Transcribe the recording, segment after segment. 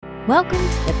Welcome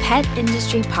to the Pet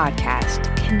Industry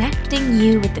Podcast, connecting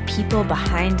you with the people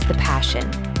behind the passion,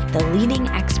 the leading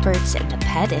experts in the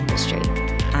pet industry.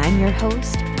 I'm your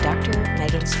host, Dr.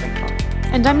 Megan Sprinkle.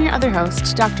 And I'm your other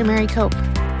host, Dr. Mary Cope.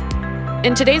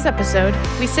 In today's episode,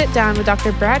 we sit down with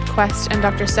Dr. Brad Quest and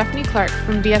Dr. Stephanie Clark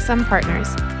from DCM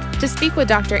Partners to speak with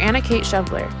Dr. Anna Kate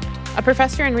Shoveler, a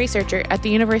professor and researcher at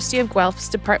the University of Guelph's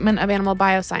Department of Animal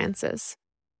Biosciences.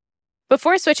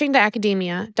 Before switching to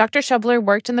academia, Dr. Shoveler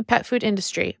worked in the pet food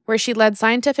industry, where she led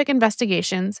scientific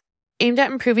investigations aimed at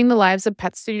improving the lives of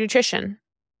pets through nutrition.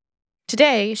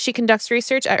 Today, she conducts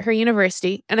research at her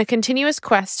university in a continuous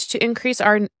quest to increase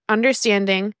our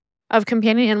understanding of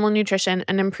companion animal nutrition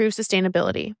and improve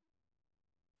sustainability.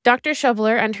 Dr.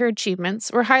 Shoveler and her achievements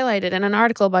were highlighted in an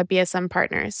article by DCM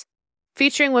Partners,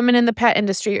 featuring women in the pet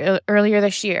industry earlier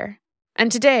this year. And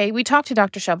today, we talked to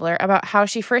Dr. Shoveler about how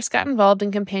she first got involved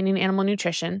in companion animal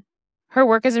nutrition, her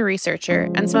work as a researcher,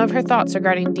 and some of her thoughts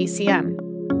regarding DCM.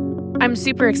 I'm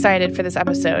super excited for this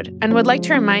episode and would like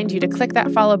to remind you to click that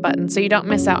follow button so you don't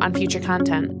miss out on future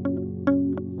content.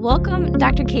 Welcome,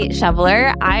 Dr. Kate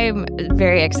Shoveler. I'm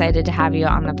very excited to have you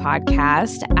on the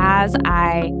podcast. As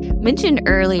I mentioned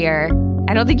earlier,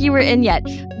 I don't think you were in yet,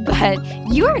 but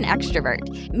you are an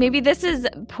extrovert. Maybe this is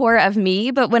poor of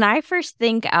me, but when I first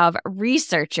think of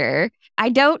researcher, I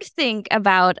don't think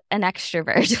about an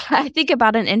extrovert. I think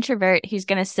about an introvert who's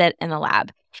going to sit in the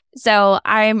lab. So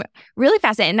I'm really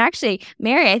fascinated. And actually,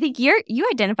 Mary, I think you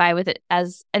identify with it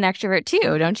as an extrovert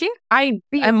too, don't you? I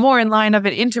am more in line of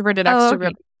an introverted extrovert.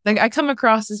 Okay. Like I come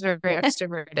across as very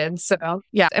extroverted. So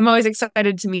yeah, I'm always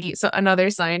excited to meet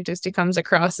another scientist who comes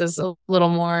across as a little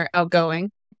more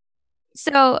outgoing.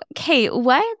 So, Kate,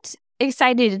 what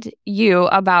excited you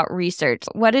about research?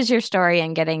 What is your story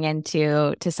in getting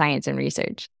into science and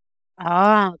research?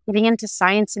 Getting into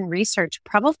science and research,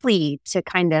 probably to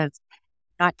kind of,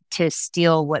 not to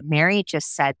steal what Mary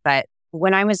just said, but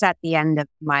when I was at the end of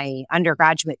my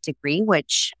undergraduate degree,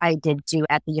 which I did do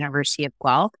at the University of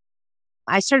Guelph,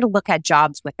 I started to look at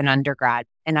jobs with an undergrad,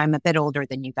 and I'm a bit older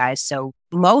than you guys. So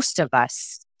most of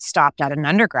us stopped at an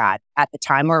undergrad at the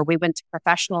time, or we went to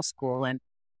professional school. And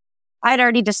I'd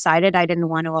already decided I didn't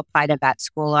want to apply to vet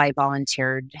school. I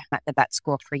volunteered at the vet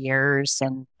school for years,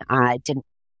 and I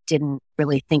didn't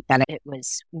really think that it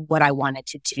was what I wanted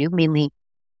to do. Mainly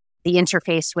the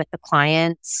interface with the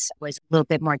clients was a little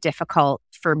bit more difficult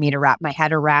for me to wrap my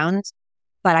head around,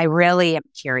 but I really am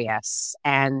curious.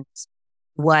 And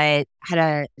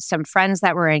some friends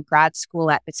that were in grad school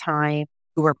at the time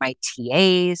who were my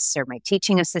TAs or my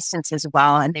teaching assistants as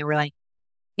well. And they were like,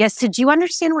 yes, did you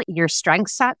understand what your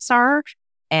strength sets are?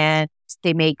 And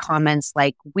they made comments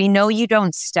like, we know you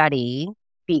don't study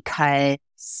because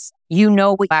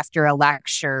after a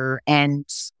lecture, and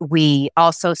we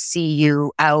also see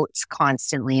you out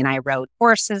constantly. And I rode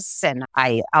horses, and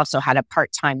I also had a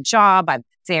part-time job. I'm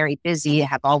very busy,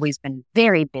 have always been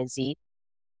very busy.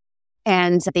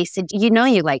 And they said, you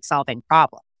like solving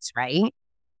problems, right?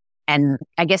 And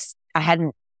I guess I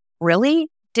didn't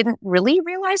really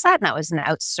realize that. And that was an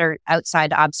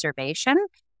outside observation.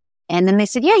 And then they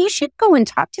said, yeah, you should go and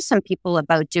talk to some people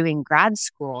about doing grad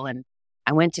school. And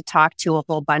I went to talk to a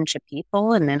whole bunch of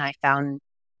people. And then I found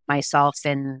myself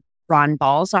in Ron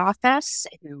Ball's office,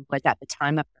 who was at the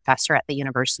time a professor at the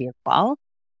University of Guelph.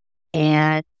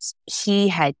 And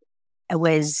he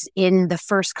was in the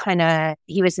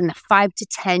 5 to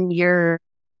 10 year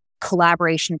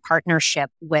collaboration partnership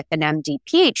with an MD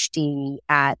PhD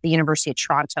at the University of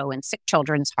Toronto and Sick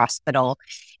Children's Hospital.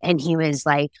 And he was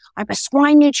like, I'm a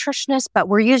swine nutritionist, but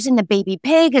we're using the baby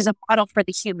pig as a model for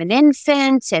the human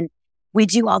infant. And we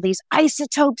do all these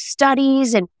isotope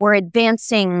studies, and we're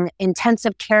advancing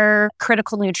intensive care,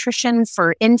 critical nutrition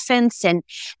for infants. And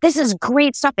this is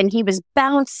great stuff. And he was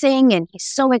bouncing and he's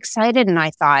so excited. And I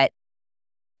thought,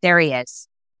 there he is.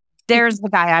 There's the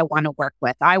guy I want to work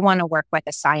with. I want to work with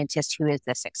a scientist who is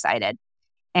this excited.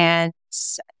 And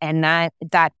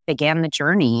that began the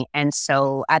journey. And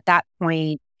so at that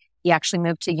point, he actually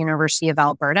moved to University of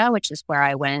Alberta, which is where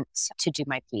I went to do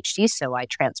my PhD. So I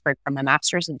transferred from a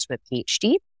master's into a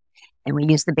PhD. And we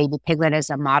used the baby piglet as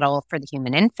a model for the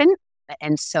human infant.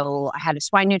 And so I had a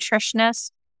swine nutritionist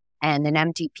and an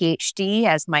MD PhD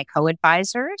as my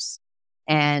co-advisors.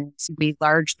 And we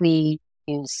largely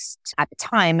used, at the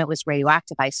time, it was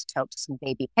radioactive isotopes in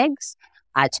baby pigs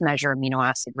to measure amino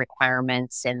acid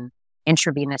requirements in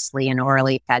intravenously and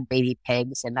orally fed baby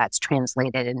pigs. And that's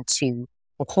translated into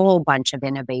a whole bunch of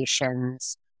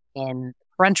innovations in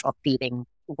parenteral feeding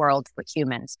world for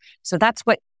humans. So that's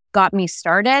what got me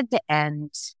started.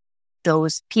 And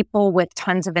those people with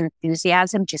tons of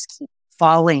enthusiasm just keep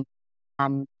falling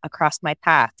across my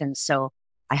path. And so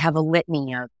I have a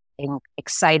litany of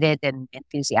excited and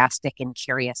enthusiastic and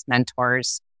curious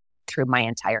mentors through my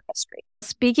entire history.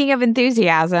 Speaking of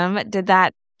enthusiasm, did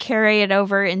that carry it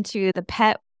over into the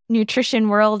pet nutrition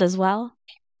world as well?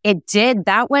 It did.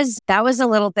 That was a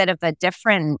little bit of a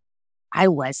different, I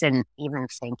wasn't even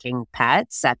thinking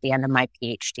pets at the end of my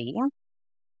PhD.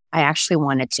 I actually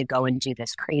wanted to go and do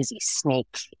this crazy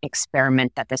snake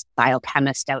experiment that this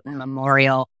biochemist out in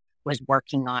Memorial was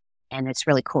working on. And it's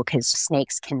really cool because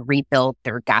snakes can rebuild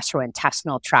their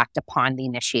gastrointestinal tract upon the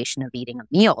initiation of eating a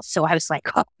meal. So I was like,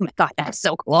 oh my God, that's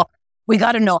so cool. We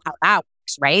got to know how that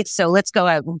works, right? So let's go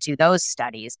out and do those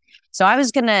studies. So I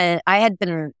had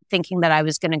been thinking that I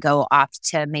was going to go off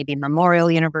to maybe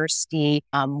Memorial University.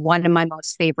 One of my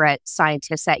most favorite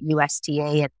scientists at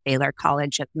USDA at Baylor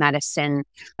College of Medicine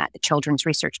at the Children's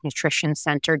Research Nutrition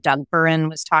Center, Doug Burren,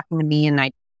 was talking to me,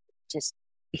 and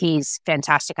he's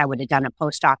fantastic. I would have done a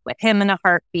postdoc with him in a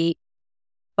heartbeat.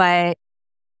 But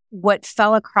what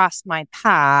fell across my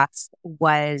path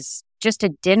was just a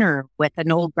dinner with an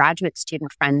old graduate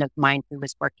student friend of mine who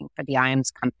was working for the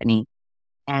IAMS company.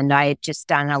 And I had just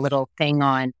done a little thing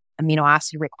on amino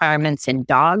acid requirements in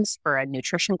dogs for a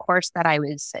nutrition course that I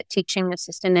was a teaching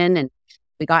assistant in. And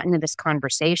we got into this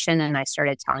conversation, and I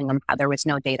started telling him how there was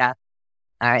no data.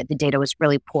 The data was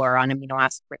really poor on amino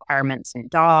acid requirements in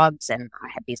dogs, and I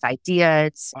had these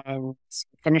ideas, and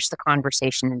finished the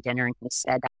conversation and dinner, and he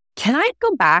said, can I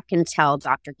go back and tell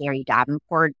Dr. Gary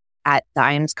Davenport at the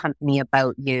IAMS company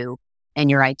about you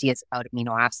and your ideas about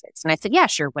amino acids? And I said, yeah,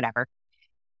 sure, whatever.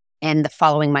 And the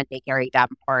following Monday, Gary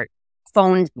Davenport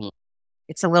phoned me.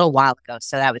 It's a little while ago,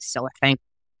 so that was still a thing.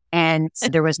 And so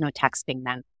there was no texting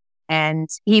then. And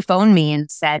he phoned me and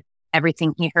said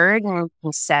everything he heard. And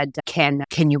he said, can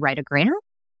you write a grant?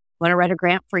 Want to write a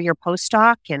grant for your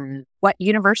postdoc? And what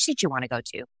university do you want to go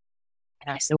to?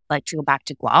 And I said, I'd like to go back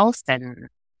to Guelph. And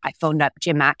I phoned up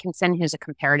Jim Atkinson, who's a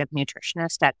comparative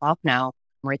nutritionist at Guelph, now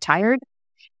retired.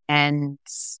 And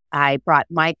I brought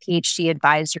my PhD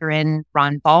advisor in,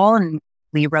 Ron Ball, and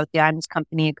we wrote the IAMS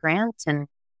company a grant. And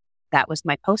that was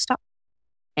my postdoc.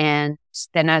 And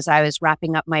then as I was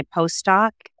wrapping up my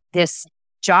postdoc, this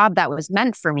job that was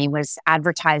meant for me was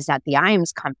advertised at the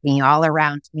IAMS company all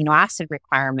around amino acid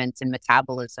requirements and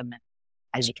metabolism. And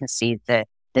as you can see,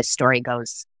 this story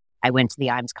goes, I went to the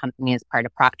IAMS company as part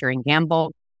of Procter &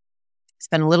 Gamble,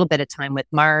 spent a little bit of time with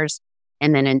Mars.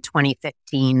 And then in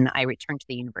 2015, I returned to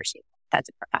the university as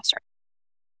a professor.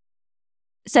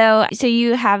 So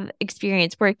you have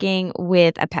experience working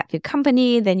with a pet food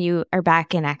company, then you are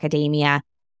back in academia,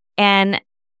 and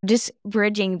just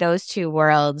bridging those two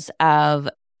worlds of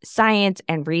science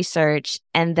and research,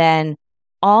 and then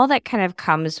all that kind of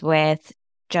comes with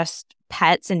just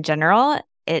pets in general.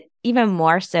 It even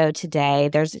more so today,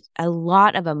 there's a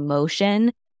lot of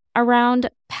emotion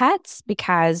around pets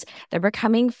because they're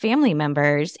becoming family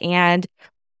members, and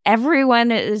everyone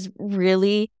is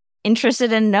really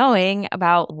interested in knowing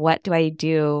about what do I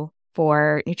do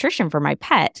for nutrition for my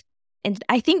pet. And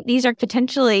I think these are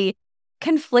potentially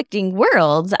conflicting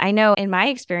worlds. I know in my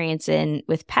experience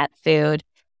with pet food,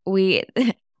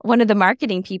 one of the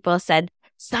marketing people said,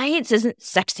 science isn't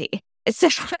sexy. It's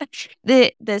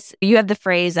you have the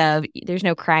phrase of there's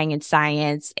no crying in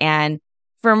science. And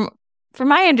from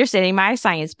my understanding, my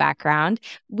science background,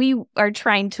 we are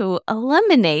trying to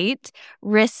eliminate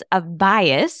risks of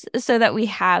bias so that we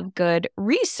have good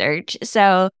research.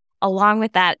 So along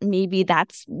with that, maybe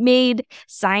that's made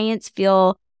science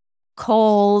feel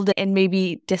cold and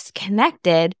maybe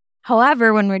disconnected.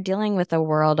 However, when we're dealing with a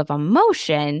world of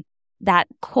emotion, that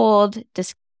cold,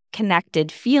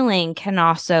 disconnected feeling can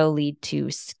also lead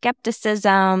to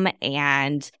skepticism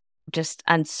and just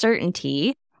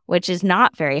uncertainty, which is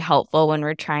not very helpful when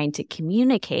we're trying to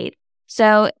communicate.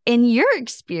 So in your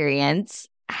experience,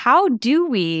 how do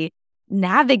we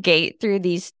navigate through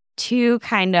these two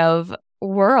kind of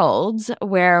worlds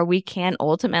where we can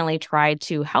ultimately try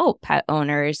to help pet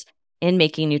owners in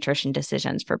making nutrition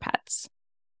decisions for pets?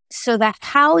 So the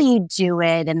how you do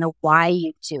it and the why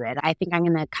you do it, I think I'm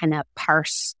going to kind of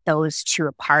parse those two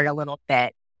apart a little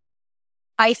bit.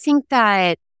 I think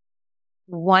that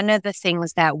one of the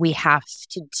things that we have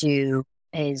to do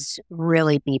is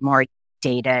really be more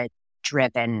data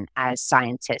driven as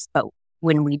scientists. But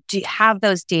when we do have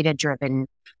those data driven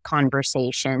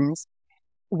conversations,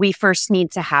 we first need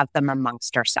to have them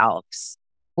amongst ourselves.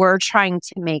 We're trying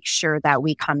to make sure that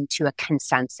we come to a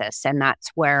consensus. And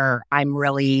that's where I'm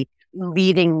really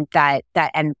leading that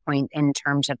endpoint in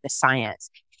terms of the science.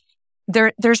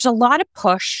 There's a lot of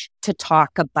push to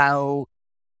talk about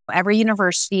every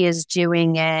university is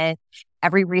doing it.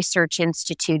 Every research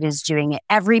institute is doing it.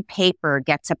 Every paper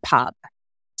gets a pub.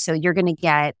 So you're going to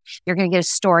get a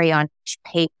story on each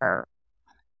paper.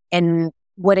 And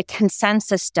what a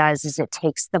consensus does is it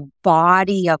takes the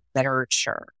body of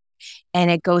literature and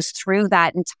it goes through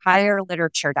that entire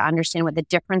literature to understand what the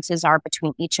differences are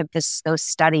between each of those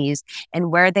studies and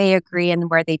where they agree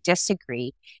and where they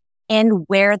disagree and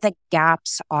where the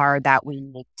gaps are that we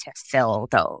need to fill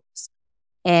those.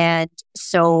 And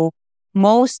so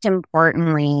most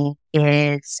importantly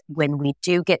is when we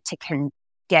do get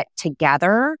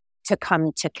together to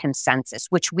come to consensus,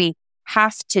 which we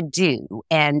have to do,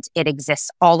 and it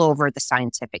exists all over the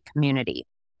scientific community.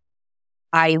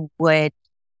 I would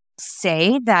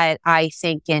say that I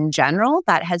think in general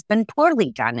that has been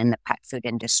poorly done in the pet food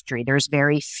industry. There's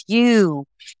very few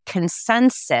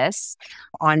consensus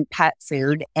on pet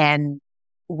food, and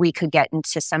we could get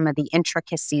into some of the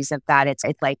intricacies of that. It's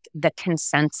like the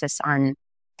consensus on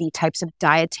the types of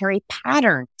dietary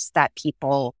patterns that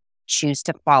people choose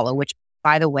to follow, which,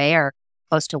 by the way, are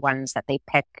close to ones that they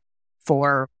pick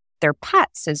for their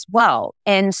pets as well.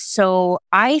 And so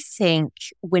I think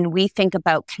when we think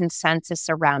about consensus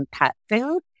around pet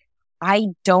food, I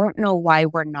don't know why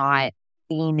we're not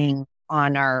leaning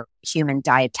on our human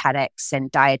dietetics and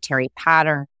dietary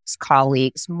patterns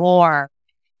colleagues more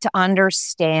to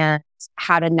understand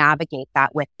how to navigate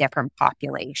that with different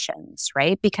populations,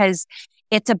 right? Because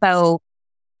it's about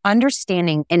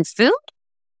understanding, and food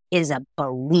is a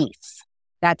belief.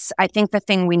 That's, I think, the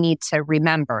thing we need to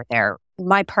remember there.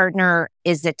 My partner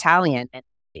is Italian, and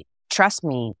trust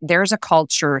me, there's a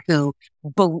culture who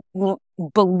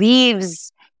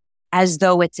believes as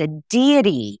though it's a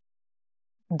deity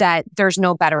that there's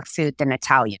no better food than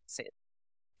Italian food.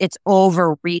 It's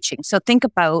overreaching. So think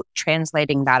about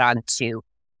translating that onto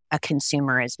a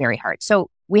consumer is very hard. So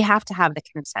we have to have the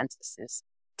consensuses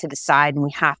to decide, and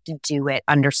we have to do it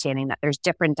understanding that there's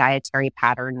different dietary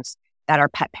patterns that our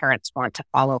pet parents want to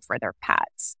follow for their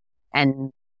pets.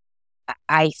 And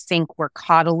I think we're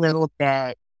caught a little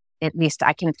bit, at least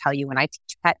I can tell you when I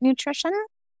teach pet nutrition,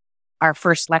 our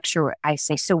first lecture, I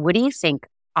say, so what do you think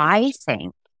I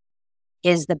think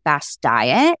is the best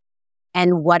diet?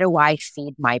 And what do I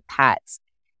feed my pets?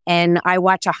 And I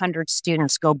watch 100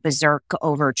 students go berserk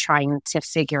over trying to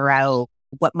figure out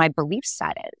what my belief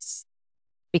set is,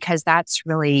 because that's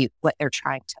really what they're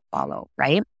trying to follow,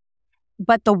 right?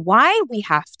 But the why we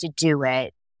have to do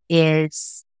it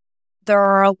is there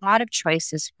are a lot of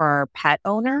choices for our pet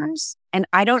owners. And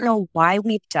I don't know why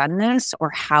we've done this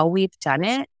or how we've done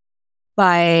it,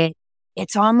 but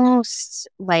it's almost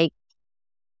like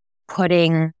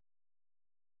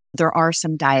there are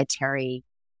some dietary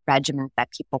regimens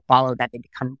that people follow that they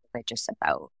become religious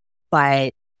about.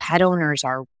 But pet owners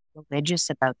are religious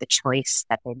about the choice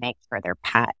that they make for their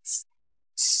pets.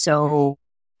 So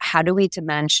how do we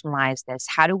dimensionalize this?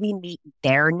 How do we meet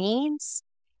their needs?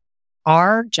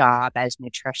 Our job as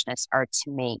nutritionists are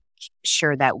to make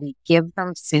sure that we give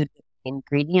them food with the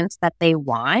ingredients that they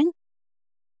want,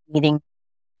 meeting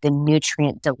the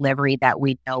nutrient delivery that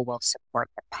we know will support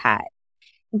the pet.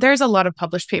 There's a lot of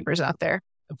published papers out there.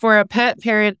 For a pet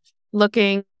parent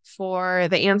looking for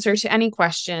the answer to any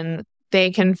question,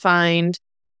 they can find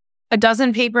a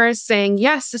dozen papers saying,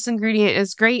 yes, this ingredient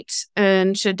is great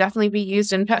and should definitely be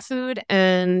used in pet food.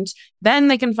 And then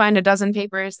they can find a dozen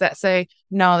papers that say,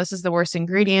 no, this is the worst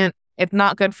ingredient. It's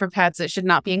not good for pets. It should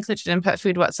not be included in pet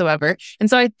food whatsoever. And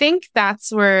so I think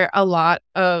that's where a lot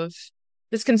of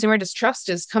this consumer distrust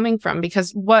is coming from,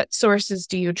 because what sources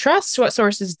do you trust? What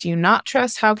sources do you not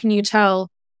trust? How can you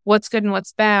tell what's good and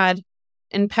what's bad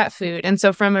in pet food? And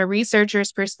so from a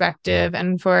researcher's perspective,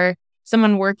 and for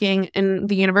someone working in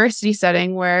the university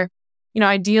setting where,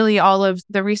 ideally all of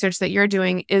the research that you're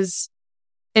doing is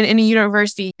in a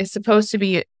university is supposed to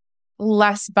be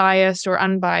less biased or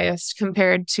unbiased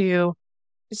compared to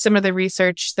some of the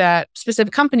research that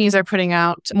specific companies are putting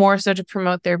out more so to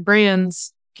promote their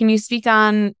brands. Can you speak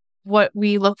on what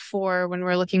we look for when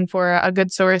we're looking for a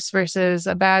good source versus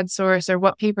a bad source, or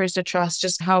what papers to trust,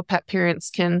 just how pet parents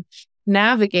can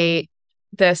navigate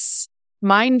this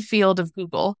minefield of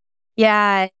Google?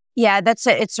 Yeah,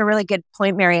 it's a really good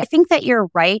point, Mary. I think that you're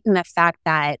right in the fact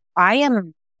that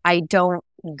I don't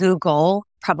Google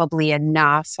probably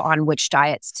enough on which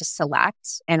diets to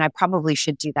select, and I probably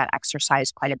should do that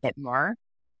exercise quite a bit more.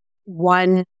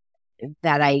 One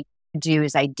that I do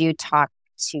is I do talk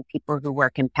to people who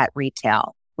work in pet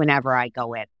retail whenever I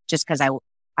go in, just because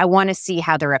I want to see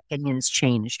how their opinions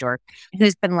changed or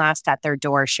who's been last at their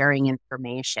door sharing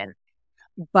information.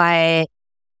 But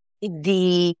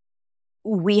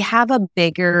we have a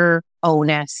bigger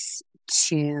onus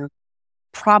to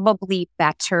probably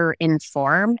better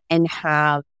informed and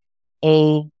have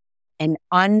an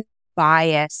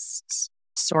unbiased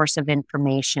source of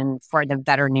information for the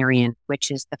veterinarian,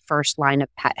 which is the first line of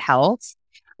pet health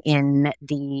in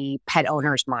the pet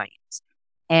owner's minds.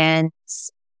 And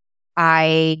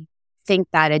I think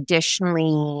that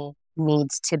additionally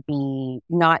needs to be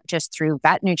not just through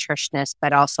vet nutritionists,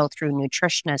 but also through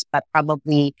nutritionists, but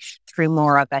probably through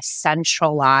more of a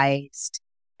centralized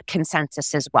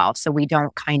consensus as well. So we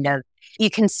don't you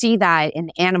can see that in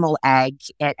animal egg,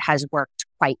 it has worked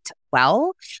quite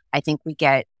well. I think we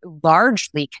get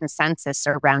largely consensus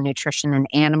around nutrition in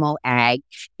animal egg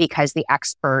because the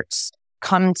experts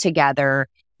come together.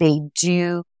 They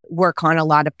do work on a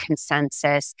lot of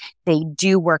consensus. They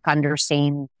do work under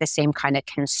the same kind of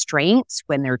constraints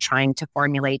when they're trying to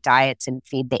formulate diets and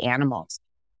feed the animals.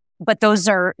 But those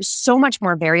are so much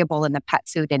more variable in the pet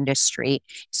food industry.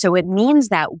 So it means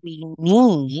that we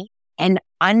need an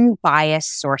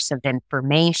unbiased source of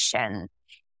information.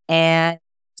 And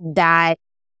that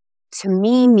to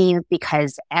me means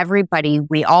because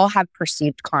we all have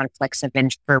perceived conflicts of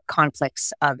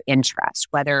interest,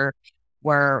 whether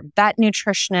we're vet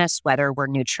nutritionists, whether we're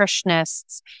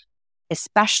nutritionists,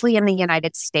 especially in the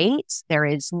United States, there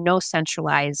is no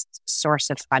centralized source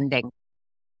of funding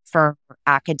for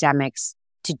academics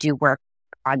to do work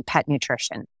on pet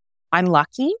nutrition. I'm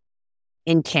lucky.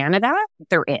 In Canada,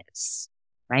 there is,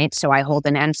 right? So I hold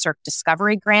an NSERC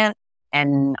discovery grant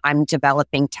and I'm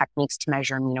developing techniques to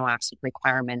measure amino acid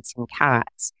requirements in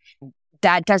cats.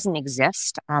 That doesn't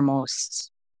exist almost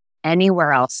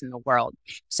anywhere else in the world.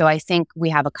 So I think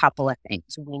we have a couple of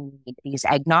things. We need these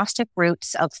agnostic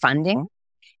routes of funding,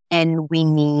 and we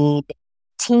need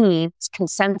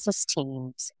consensus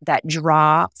teams that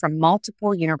draw from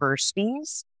multiple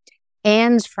universities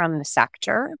and from the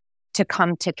sector to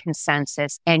come to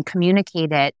consensus and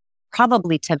communicate it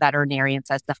probably to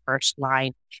veterinarians as the first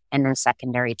line and then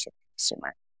secondary to the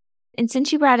consumer. And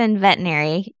since you brought in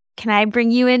veterinary, can I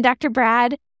bring you in, Dr.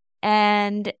 Brad,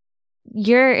 and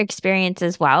your experience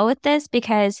as well with this?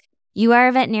 Because you are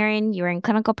a veterinarian, you were in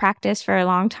clinical practice for a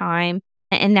long time,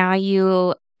 and now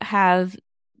you have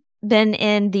been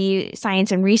in the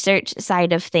science and research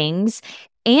side of things,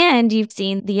 and you've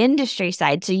seen the industry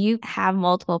side. So you have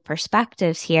multiple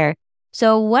perspectives here.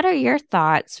 So what are your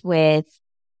thoughts with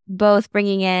both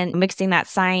mixing that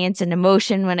science and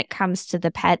emotion when it comes to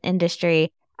the pet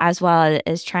industry, as well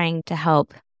as trying to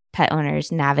help pet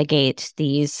owners navigate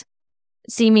these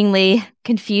seemingly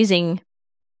confusing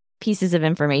pieces of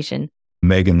information?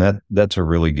 Megan, that's a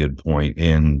really good point.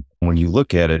 And when you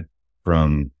look at it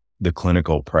from the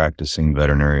clinical practicing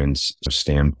veterinarian's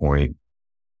standpoint,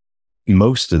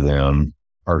 most of them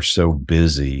are so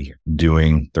busy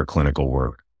doing their clinical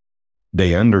work.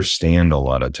 They understand a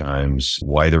lot of times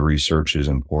why the research is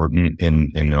important.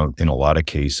 In a lot of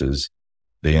cases,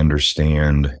 they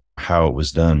understand how it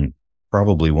was done.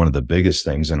 Probably one of the biggest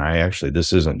things, and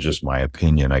this isn't just my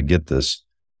opinion, I get this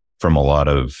from a lot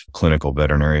of clinical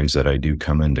veterinarians that I do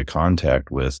come into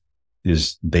contact with,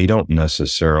 is they don't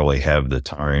necessarily have the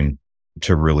time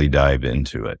to really dive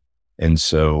into it. And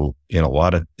so in a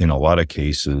lot of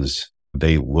cases,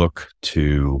 they look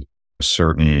to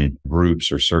certain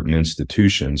groups or certain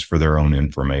institutions for their own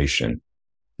information.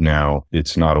 Now,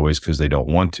 it's not always because they don't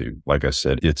want to. Like I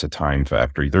said, it's a time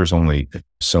factor. There's only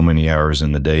so many hours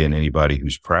in the day, and anybody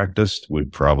who's practiced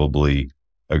would probably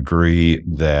agree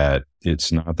that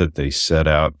it's not that they set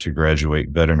out to graduate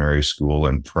veterinary school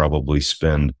and probably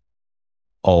spend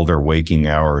all their waking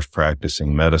hours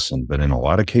practicing medicine. But in a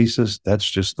lot of cases, that's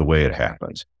just the way it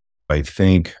happens. I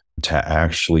think to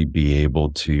actually be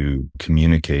able to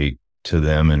communicate to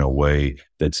them in a way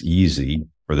that's easy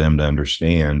for them to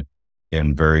understand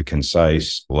and very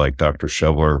concise, like Dr.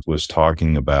 Shoveler was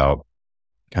talking about,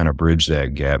 kind of bridge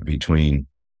that gap between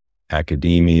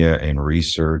academia and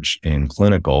research and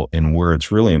clinical. And where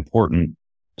it's really important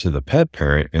to the pet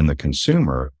parent and the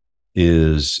consumer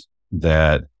is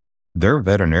that their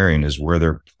veterinarian is where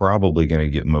they're probably going to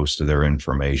get most of their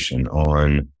information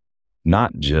on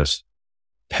not just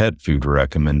pet food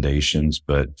recommendations,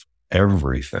 but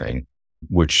everything,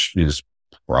 which is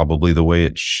probably the way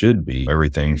it should be.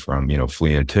 Everything from,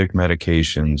 flea and tick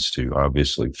medications to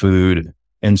obviously food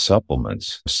and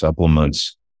supplements.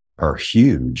 Supplements are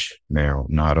huge now,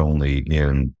 not only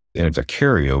and it's a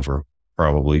carryover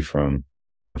probably from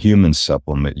human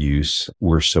supplement use.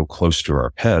 We're so close to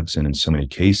our pets, and in so many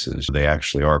cases, they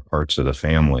actually are parts of the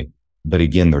family. But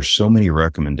again, there's so many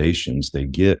recommendations they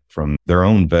get from their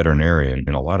own veterinarian.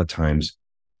 And a lot of times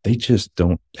they just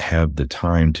don't have the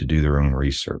time to do their own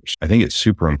research. I think it's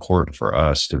super important for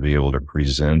us to be able to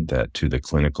present that to the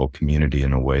clinical community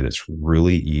in a way that's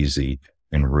really easy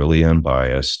and really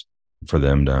unbiased for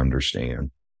them to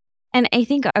understand. And I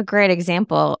think a great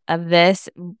example of this,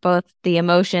 both the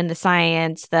emotion, the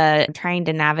science, the trying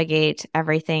to navigate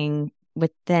everything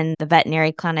within the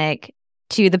veterinary clinic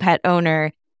to the pet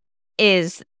owner,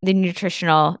 is the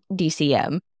nutritional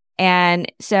DCM.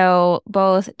 And so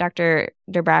both Dr.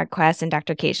 Brad Quest and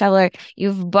Dr. Kate Shevler,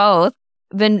 you've both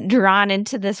been drawn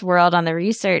into this world on the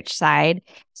research side.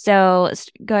 So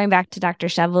going back to Dr.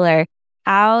 Shevler,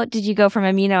 how did you go from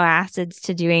amino acids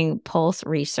to doing pulse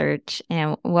research?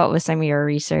 And what was some of your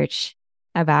research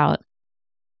about?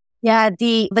 Yeah,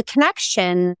 the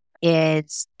connection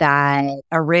is that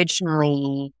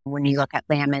originally, when you look at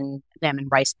lamb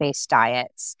and rice-based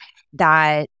diets,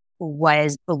 that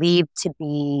was believed to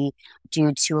be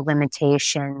due to a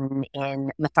limitation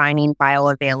in methionine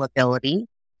bioavailability.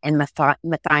 And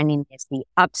methionine is the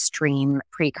upstream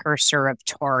precursor of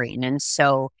taurine. And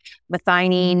so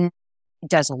methionine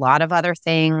does a lot of other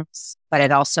things, but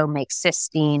it also makes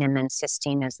cysteine, and then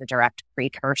cysteine is the direct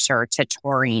precursor to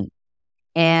taurine.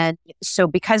 And so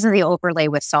because of the overlay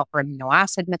with sulfur amino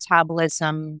acid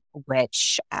metabolism,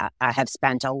 which I have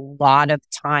spent a lot of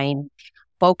time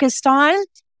focused on,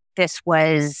 this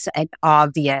was an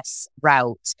obvious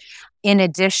route. In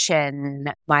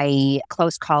addition, my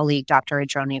close colleague, Dr.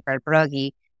 Adroni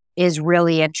Verbrugge, is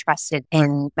really interested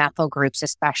in methyl groups,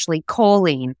 especially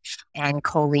choline. And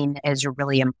choline is a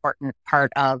really important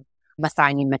part of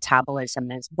methionine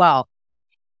metabolism as well.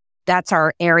 That's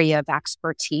our area of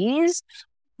expertise,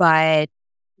 but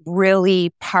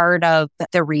really part of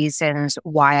the reasons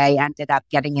why I ended up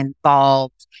getting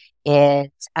involved is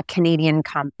a Canadian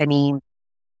company.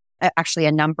 Actually,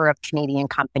 a number of Canadian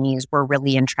companies were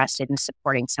really interested in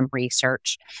supporting some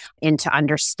research into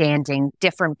understanding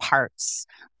different parts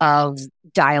of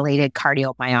dilated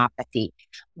cardiomyopathy.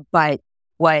 But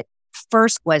what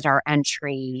first was our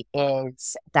entry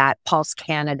is that Pulse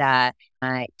Canada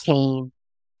came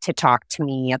to talk to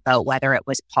me about whether it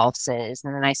was pulses.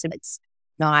 And then I said, it's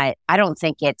not, I don't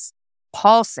think it's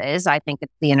pulses. I think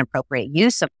it's the inappropriate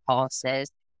use of pulses.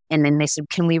 And then they said,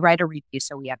 can we write a review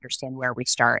so we understand where we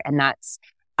start? And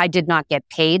I did not get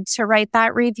paid to write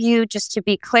that review, just to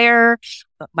be clear.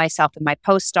 But myself and my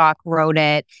postdoc wrote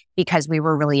it because we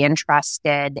were really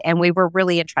interested. And we were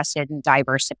really interested in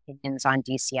diverse opinions on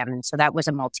DCM. And so that was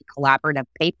a multi-collaborative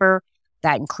paper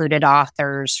that included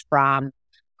authors from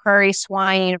Prairie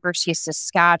Swine, University of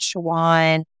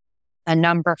Saskatchewan, a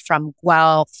number from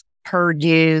Guelph,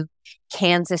 Purdue,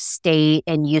 Kansas State,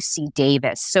 and UC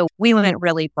Davis. So we went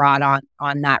really broad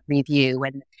on that review,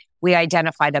 and we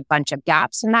identified a bunch of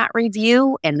gaps in that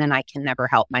review. And then I can never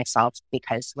help myself,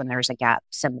 because when there's a gap,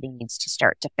 somebody needs to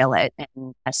start to fill it.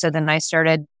 And so then I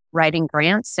started writing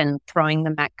grants and throwing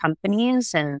them at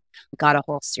companies, and got a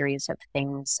whole series of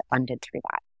things funded through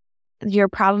that. Your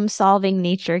problem-solving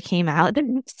nature came out.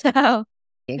 So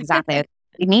exactly.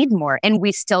 We need more, and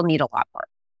we still need a lot more.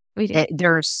 We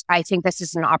do. I think this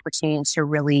is an opportunity to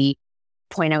really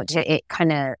point out to it,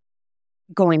 kind of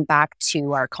going back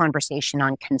to our conversation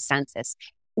on consensus.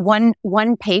 One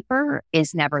paper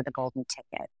is never the golden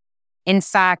ticket. In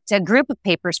fact, a group of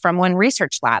papers from one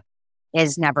research lab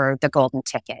is never the golden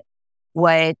ticket.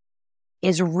 What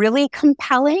is really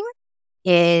compelling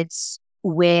is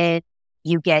when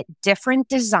you get different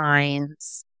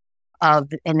designs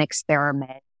of an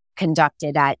experiment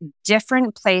conducted at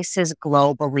different places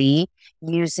globally,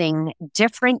 using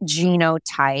different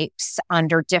genotypes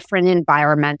under different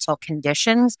environmental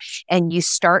conditions, and you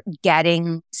start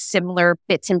getting similar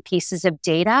bits and pieces of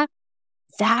data.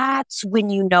 That's when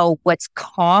you know what's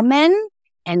common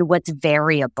and what's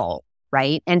variable,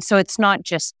 right? And so it's not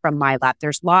just from my lab.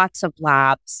 There's lots of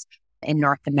labs in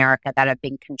North America that have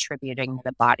been contributing to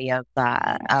the body of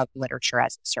literature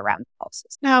as it surrounds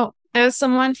pulses. Now, as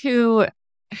someone who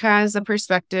has a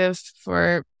perspective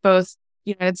for both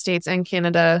United States and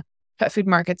Canada pet food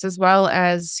markets, as well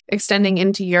as extending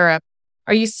into Europe,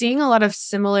 are you seeing a lot of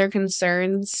similar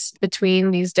concerns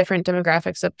between these different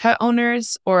demographics of pet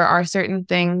owners, or are certain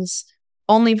things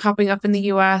only popping up in the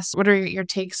US? What are your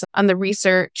takes on the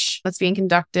research that's being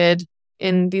conducted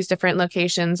in these different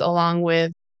locations, along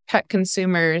with pet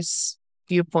consumers'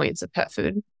 viewpoints of pet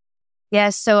food? Yeah,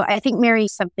 so I think, Mary,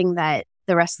 something that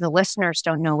the rest of the listeners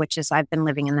don't know, which is I've been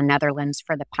living in the Netherlands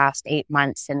for the past 8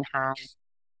 months and have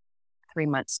 3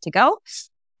 months to go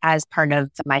as part of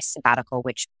my sabbatical,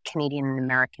 which Canadian and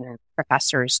American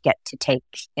professors get to take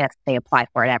if they apply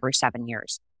for it every 7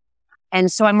 years.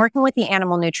 And so I'm working with the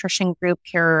animal nutrition group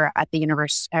here at the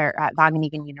university, or at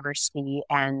Wageningen University,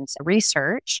 and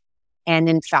research. And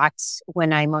in fact,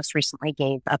 when I most recently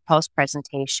gave a post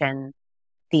presentation,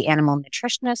 the animal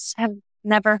nutritionists have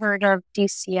never heard of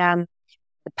DCM.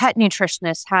 The pet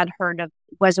nutritionist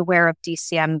was aware of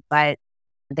DCM, but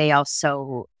they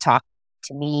also talk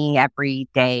to me every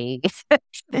day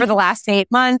for the last 8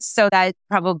 months. So that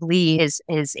probably is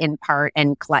in part,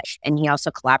 and he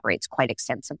also collaborates quite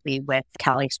extensively with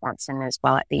Callie Swanson as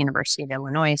well at the University of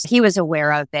Illinois. He was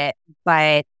aware of it,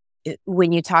 but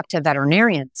when you talk to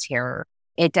veterinarians here,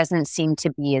 it doesn't seem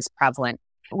to be as prevalent.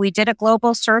 We did a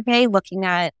global survey looking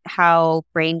at how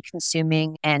grain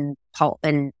consuming and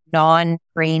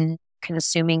non-grain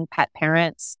consuming pet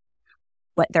parents,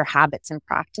 what their habits and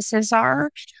practices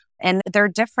are. And they're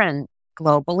different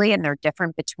globally, and they're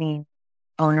different between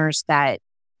owners that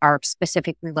are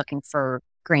specifically looking for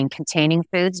grain containing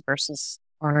foods versus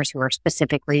owners who are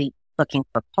specifically looking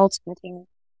for pulse containing,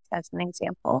 as an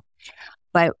example.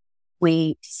 But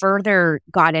we further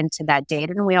got into that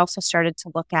data, and we also started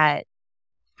to look at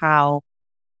how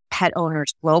pet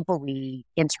owners globally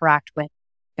interact with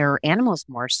their animals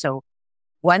more. So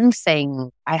one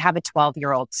thing, I have a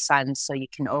 12-year-old son, so you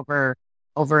can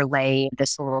overlay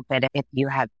this a little bit if you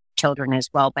have children as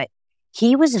well. But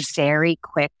he was very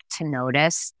quick to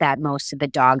notice that most of the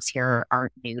dogs here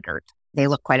aren't neutered. They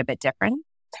look quite a bit different.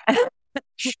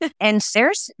 And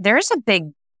there's a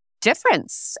big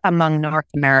difference among North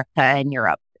America and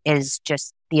Europe, is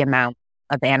just the amount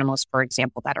of animals, for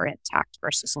example, that are intact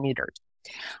versus neutered.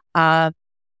 I'm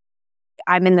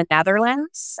in the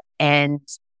Netherlands, and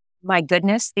my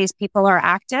goodness, these people are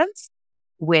active,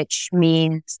 which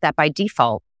means that by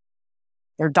default,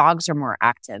 their dogs are more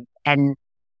active. And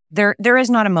there is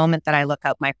not a moment that I look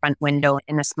out my front window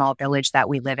in a small village that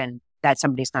we live in that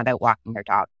somebody's not out walking their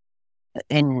dog.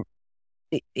 And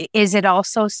is it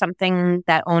also something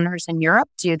that owners in Europe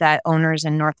do that owners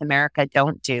in North America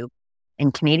don't do?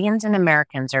 And Canadians and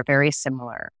Americans are very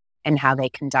similar in how they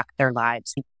conduct their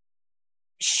lives. We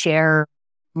share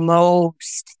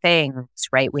most things,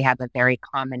 right? We have a very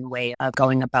common way of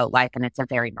going about life, and it's a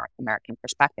very North American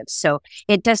perspective. So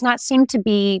it does not seem to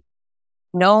be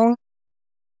known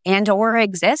and or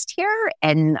exist here.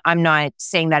 And I'm not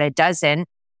saying that it doesn't,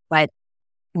 but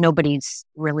nobody's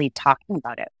really talking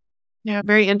about it. Yeah,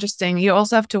 very interesting. You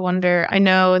also have to wonder, I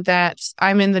know that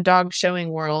I'm in the dog showing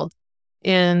world,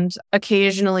 and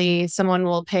occasionally someone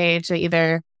will pay to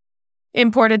either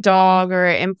import a dog or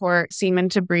import semen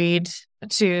to breed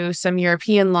to some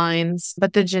European lines.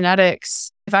 But the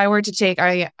genetics, if I were to take,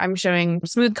 I'm showing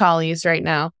smooth collies right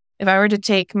now. If I were to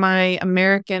take my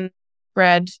American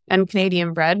bred and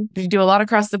Canadian bred, we do a lot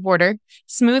across the border,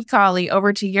 smooth collie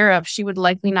over to Europe, she would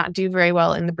likely not do very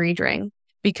well in the breed ring,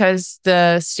 because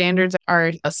the standards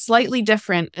are slightly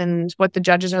different and what the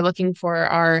judges are looking for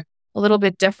are a little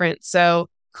bit different. So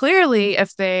clearly,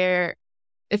 if they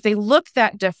look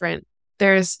that different,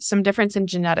 there's some difference in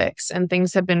genetics, and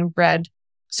things have been bred,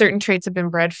 certain traits have been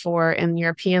bred for in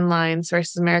European lines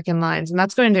versus American lines. And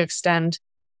that's going to extend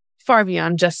far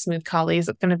beyond just smooth collies.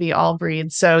 It's going to be all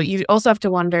breeds. So you also have to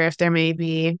wonder if there may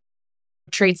be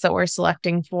traits that we're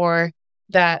selecting for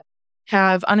that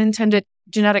have unintended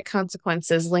genetic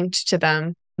consequences linked to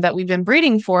them that we've been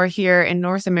breeding for here in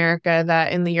North America,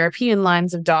 that in the European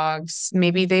lines of dogs,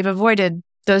 maybe they've avoided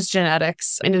those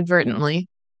genetics inadvertently.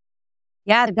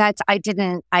 Yeah, I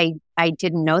didn't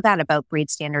know that about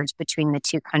breed standards between the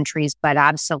two countries, but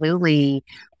absolutely.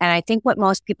 And I think what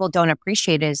most people don't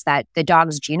appreciate is that the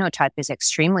dog's genotype is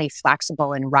extremely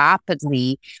flexible and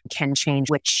rapidly can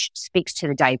change, which speaks to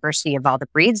the diversity of all the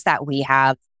breeds that we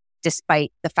have,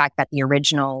 despite the fact that the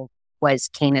original was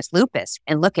Canis lupus.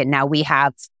 And look at now, we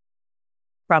have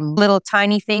from little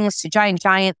tiny things to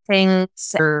giant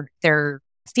things. Their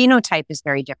phenotype is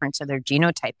very different, so their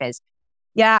genotype is.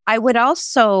 Yeah, I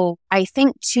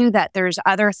think too that there's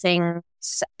other things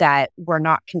that we're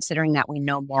not considering that we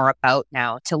know more about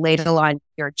now. To ladle on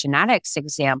your genetics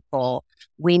example,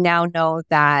 we now know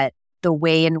that the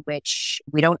way in which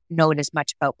we don't know it as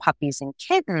much about puppies and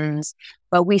kittens,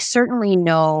 but we certainly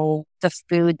know the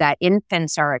food that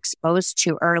infants are exposed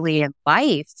to early in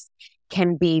life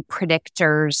can be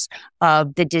predictors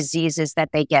of the diseases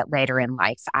that they get later in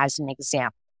life, as an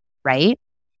example, right?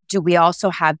 Do we also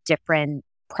have different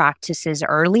practices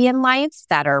early in life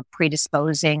that are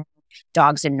predisposing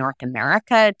dogs in North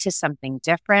America to something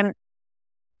different?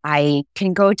 I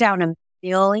can go down a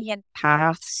million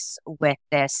paths with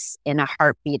this in a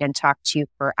heartbeat and talk to you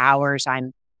for hours.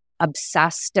 I'm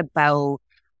obsessed about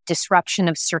disruption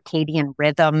of circadian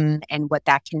rhythm and what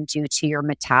that can do to your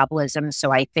metabolism.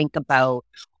 So I think about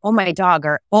oh my dog,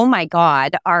 or oh my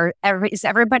God, is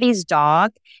everybody's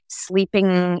dog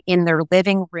sleeping in their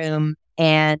living room?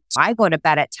 And I go to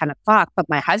bed at 10 o'clock, but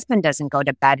my husband doesn't go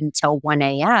to bed until 1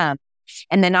 a.m.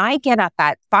 And then I get up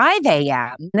at 5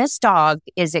 a.m. This dog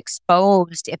is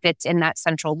exposed, if it's in that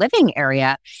central living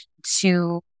area,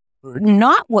 to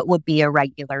not what would be a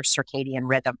regular circadian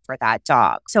rhythm for that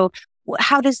dog. So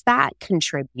how does that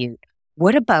contribute?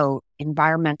 What about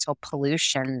environmental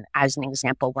pollution? As an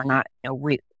example,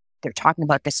 they're talking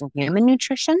about this in human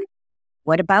nutrition.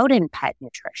 What about in pet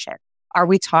nutrition? Are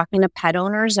we talking to pet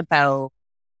owners about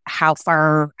how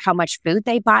much food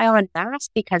they buy en masse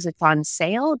because it's on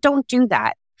sale? Don't do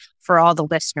that for all the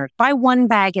listeners. Buy one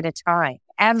bag at a time,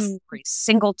 every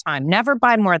single time. Never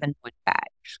buy more than one bag.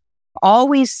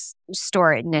 Always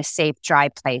store it in a safe, dry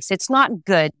place. It's not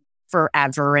good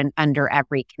forever and under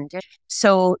every condition.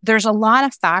 So there's a lot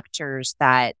of factors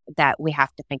that we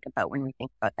have to think about when we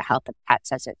think about the health of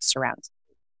pets as it surrounds.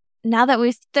 Now that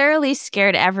we've thoroughly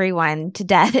scared everyone to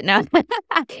death, no,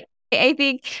 I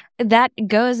think that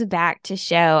goes back to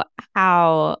show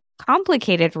how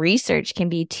complicated research can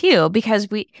be too, because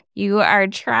you are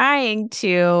trying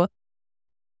to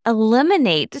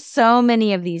eliminate so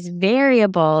many of these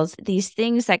variables, these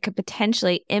things that could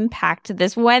potentially impact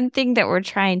this one thing that we're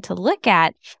trying to look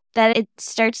at, that it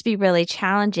starts to be really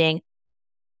challenging.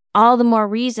 All the more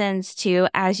reasons to,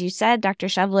 as you said, Dr.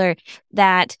 Shevler,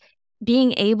 that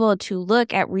being able to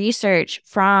look at research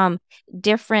from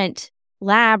different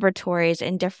laboratories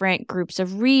and different groups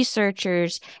of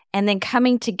researchers, and then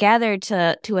coming together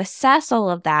to assess all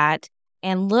of that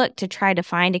and look to try to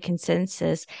find a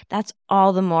consensus, that's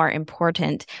all the more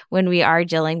important when we are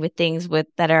dealing with things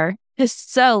that are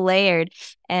just so layered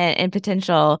and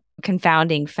potential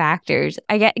confounding factors.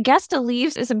 I guess to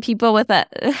leave some people with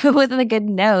a good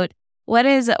note, what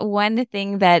is one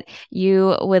thing that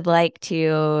you would like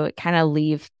to kind of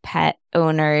leave pet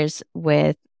owners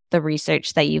with the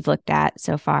research that you've looked at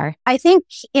so far? I think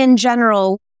in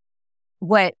general,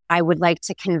 what I would like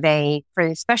to convey for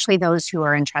especially those who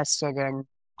are interested in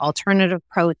alternative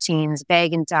proteins,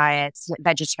 vegan diets,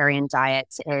 vegetarian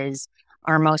diets, is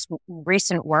our most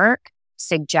recent work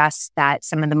suggests that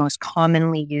some of the most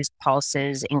commonly used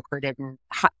pulses included in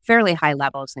fairly high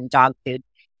levels in dog food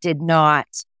did not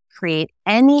create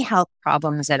any health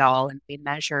problems at all. And we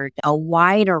measured a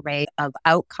wide array of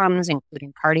outcomes,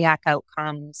 including cardiac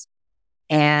outcomes.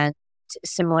 And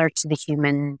similar to the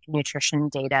human nutrition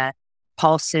data,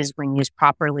 pulses, when used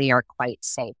properly, are quite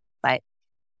safe. But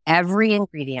every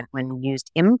ingredient, when used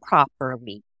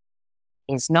improperly,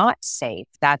 is not safe.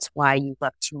 That's why you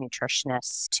look to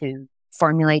nutritionists to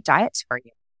formulate diets for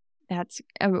you. That's,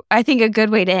 I think, a good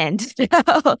way to end.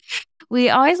 We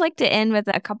always like to end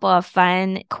with a couple of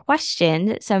fun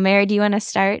questions. So, Mary, do you want to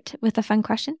start with a fun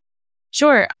question?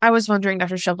 Sure. I was wondering,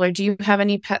 Dr. Shevler, do you have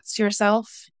any pets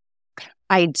yourself?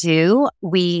 I do.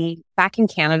 Back in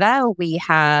Canada, we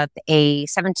have a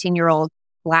 17-year-old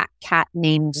black cat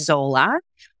named Zola.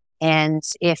 And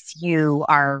if you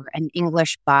are an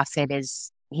English buff,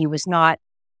 he was not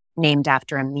named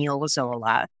after Emile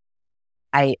Zola.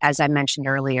 As I mentioned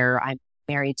earlier, I'm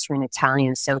married to an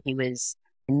Italian, so he was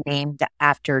named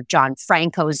after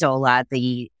Gianfranco Zola,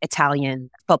 the Italian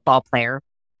football player.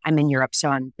 I'm in Europe, so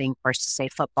I'm being forced to say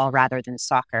football rather than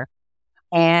soccer.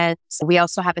 And we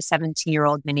also have a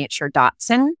 17-year-old miniature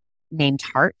Dachshund named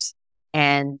Hart.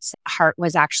 And Hart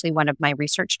was actually one of my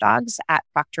research dogs at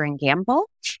Procter & Gamble.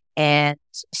 And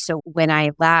so when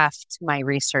I left, my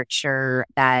researcher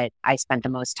that I spent the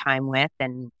most time with,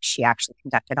 and she actually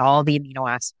conducted all the amino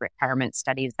acid requirement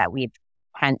studies that we've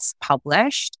hence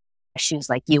published, she was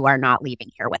like, "You are not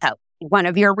leaving here without one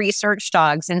of your research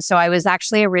dogs." And so I was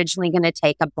actually originally going to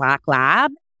take a black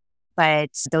lab, but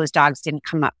those dogs didn't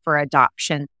come up for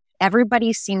adoption.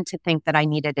 Everybody seemed to think that I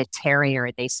needed a terrier.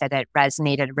 They said it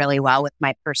resonated really well with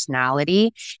my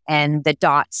personality, and the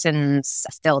Dachshunds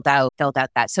filled out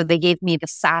that. So they gave me the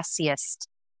sassiest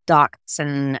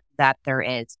Dachshund that there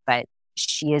is, but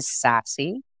she is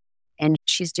sassy and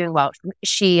she's doing well.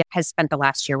 She has spent the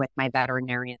last year with my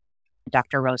veterinarian,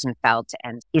 Dr. Rosenfeld,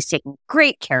 and he's taking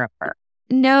great care of her.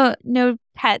 No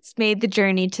pets made the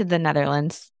journey to the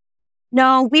Netherlands.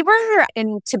 No, we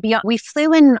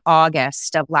flew in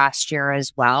August of last year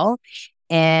as well.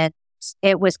 And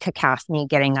it was cacophony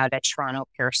getting out of Toronto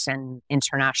Pearson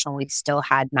International. We still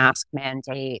had mask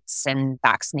mandates and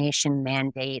vaccination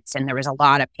mandates, and there was a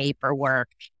lot of paperwork.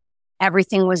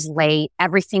 Everything was late.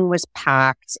 Everything was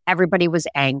packed. Everybody was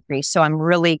angry. So I'm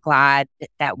really glad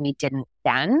that we didn't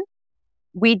then.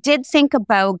 We did think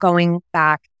about going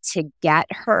back to get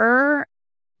her.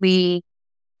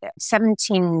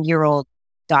 17-year-old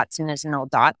Dotson is an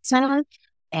old Dotson.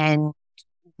 And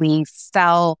we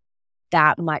felt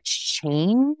that much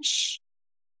change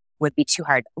would be too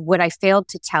hard. What I failed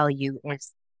to tell you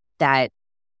is that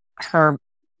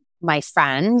my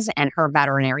friends and her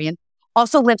veterinarian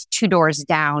also lives 2 doors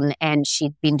down, and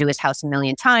she'd been to his house a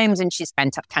million times and she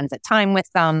spent tons of time with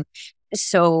them.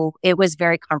 So it was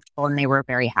very comfortable and they were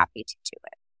very happy to do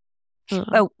it.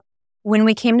 Mm-hmm. But when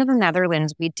we came to the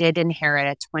Netherlands, we did inherit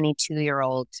a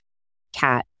 22-year-old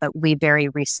cat, but we very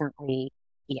recently,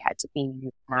 he had to be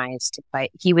euthanized, but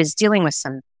he was dealing with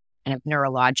some kind of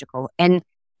neurological. And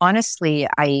honestly,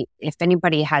 if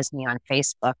anybody has me on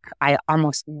Facebook, I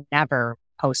almost never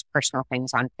post personal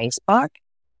things on Facebook.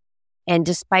 And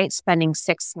despite spending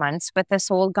 6 months with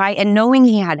this old guy and knowing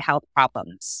he had health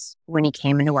problems when he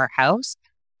came into our house,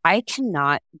 I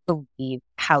cannot believe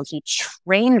how he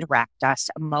train wrecked us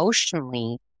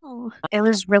emotionally. Oh. It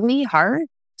was really hard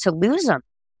to lose him.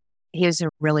 He was a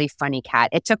really funny cat.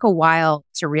 It took a while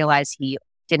to realize he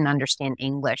didn't understand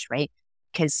English, right?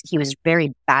 Because he was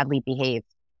very badly behaved.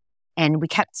 And we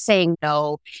kept saying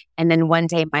no. And then one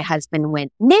day my husband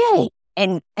went, nay.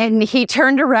 And he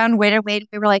turned around, wait. We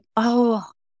were like, oh,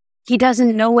 he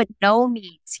doesn't know what no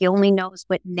means. He only knows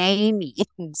what nay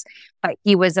means. But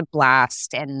he was a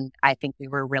blast. And I think we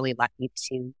were really lucky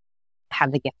to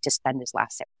have the gift to spend his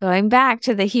last day. Going back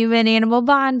to the human-animal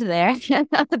bond there,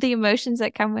 the emotions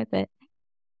that come with it.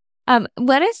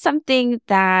 What is something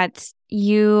that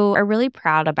you are really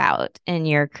proud about in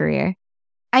your career?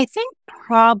 I think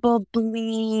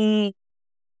probably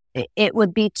it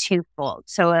would be twofold.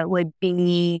 So it would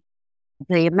be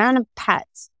the amount of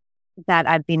pets that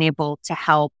I've been able to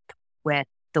help with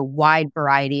the wide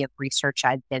variety of research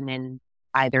I've been in,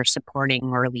 either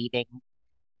supporting or leading.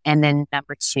 And then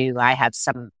number 2, I have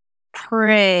some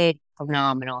pretty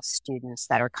phenomenal students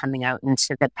that are coming out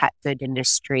into the pet food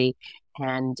industry.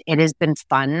 And it has been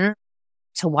fun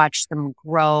to watch them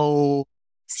grow,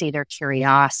 see their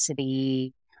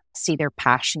curiosity, see their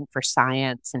passion for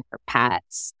science and for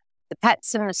pets. The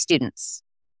pets and the students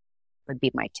would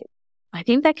be my 2. I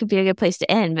think that could be a good place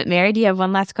to end. But Mary, do you have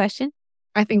one last question?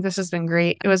 I think this has been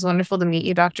great. It was wonderful to meet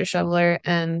you, Dr. Shovler.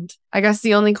 And I guess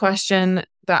the only question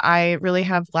that I really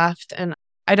have left, and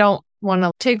I don't want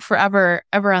to take forever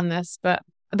on this, but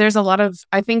there's a lot of,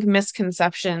 I think,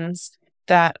 misconceptions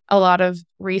that a lot of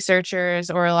researchers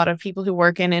or a lot of people who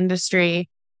work in industry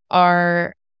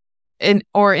in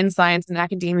science and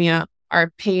academia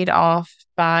are paid off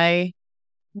by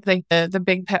the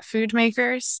big pet food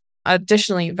makers.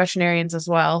 Additionally, veterinarians as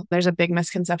well. There's a big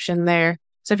misconception there.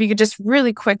 So if you could just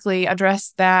really quickly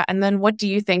address that, and then what do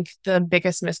you think the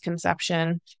biggest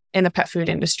misconception in the pet food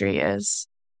industry is?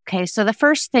 Okay, so the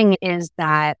first thing is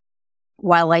that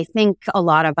while I think a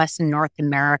lot of us in North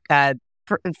America,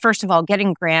 first of all,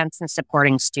 getting grants and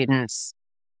supporting students,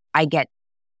 I get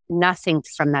nothing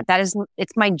from that.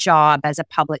 It's my job as a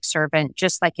public servant,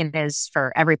 just like it is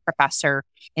for every professor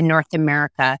in North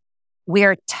America. We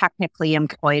are technically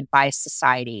employed by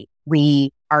society.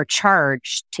 We are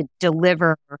charged to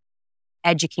deliver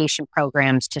education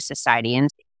programs to society. And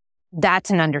that's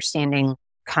an understanding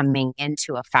coming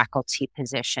into a faculty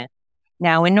position.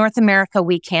 Now, in North America,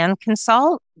 we can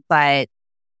consult, but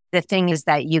the thing is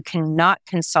that you cannot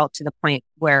consult to the point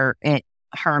where it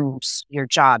harms your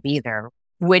job either,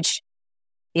 which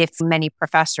if many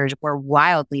professors were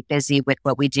wildly busy with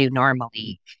what we do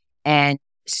normally. And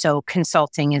so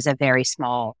consulting is a very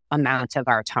small amount of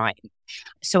our time.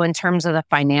 So in terms of the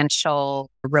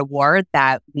financial reward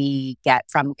that we get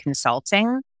from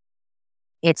consulting,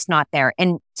 it's not there.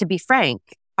 And to be frank,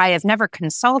 I have never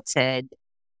consulted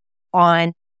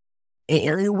on,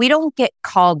 we don't get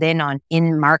called in on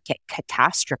in-market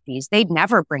catastrophes. They'd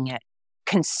never bring a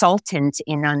consultant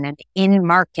in on an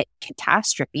in-market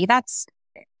catastrophe.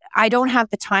 I don't have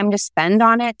the time to spend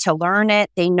on it, to learn it.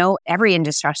 They know, every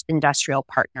industrial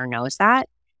partner knows that.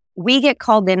 We get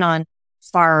called in on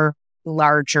far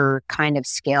larger kind of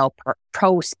scale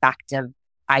prospective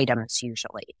items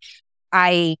usually.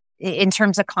 In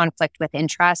terms of conflict with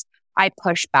interest, I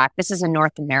push back. This is a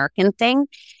North American thing,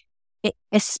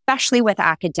 especially with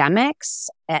academics.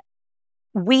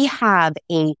 We have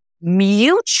a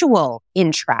mutual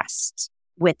interest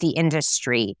with the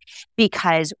industry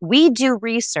because we do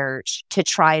research to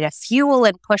try to fuel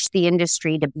and push the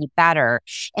industry to be better.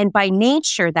 And by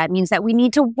nature, that means that we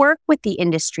need to work with the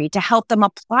industry to help them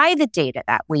apply the data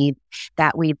that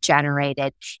we've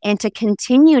generated and to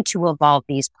continue to evolve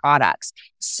these products.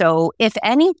 So if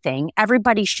anything,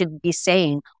 everybody should be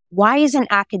saying, why isn't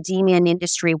academia and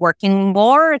industry working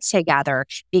more together?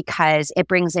 Because it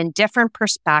brings in different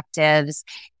perspectives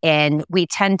and we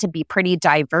tend to be pretty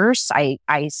diverse. I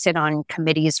sit on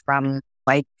committees from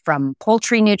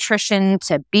poultry nutrition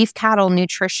to beef cattle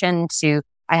nutrition to,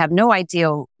 I have no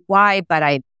idea why, but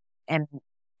I am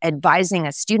advising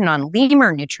a student on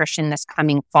lemur nutrition this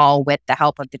coming fall with the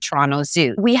help of the Toronto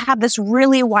Zoo. We have this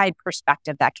really wide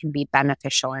perspective that can be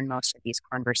beneficial in most of these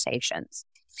conversations.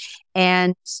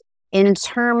 And in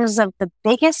terms of the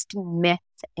biggest myth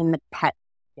in the pet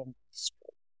industry,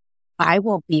 I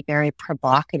will be very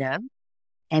provocative.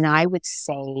 And I would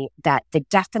say that the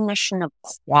definition of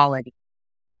quality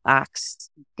lacks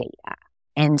data.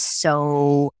 And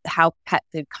so how pet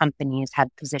food companies have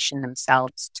positioned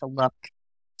themselves to look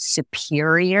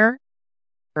superior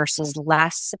versus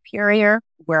less superior,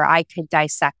 where I could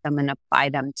dissect them and apply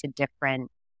them to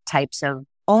different types of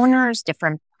owners,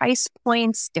 different price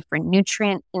points, different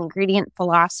nutrient ingredient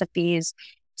philosophies.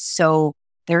 So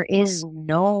there is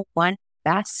no one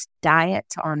best diet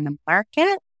on the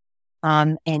market.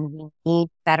 And we need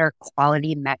better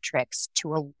quality metrics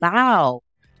to allow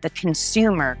the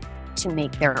consumer to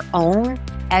make their own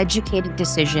educated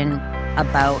decision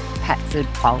about pet food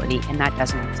quality. And that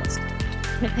doesn't exist.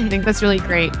 I think that's really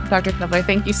great. Dr. Shavler,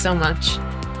 thank you so much.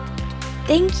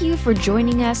 Thank you for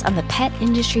joining us on the Pet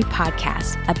Industry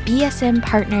Podcast, a BSM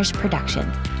Partners production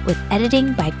with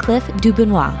editing by Cliff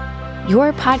Dubenois.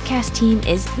 Your podcast team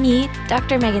is me,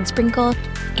 Dr. Megan Sprinkle,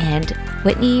 and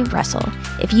Whitney Russell.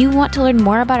 If you want to learn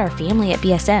more about our family at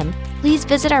BSM, please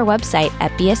visit our website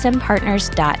at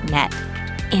bsmpartners.net.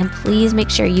 And please make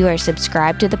sure you are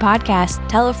subscribed to the podcast,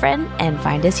 tell a friend, and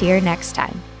find us here next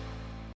time.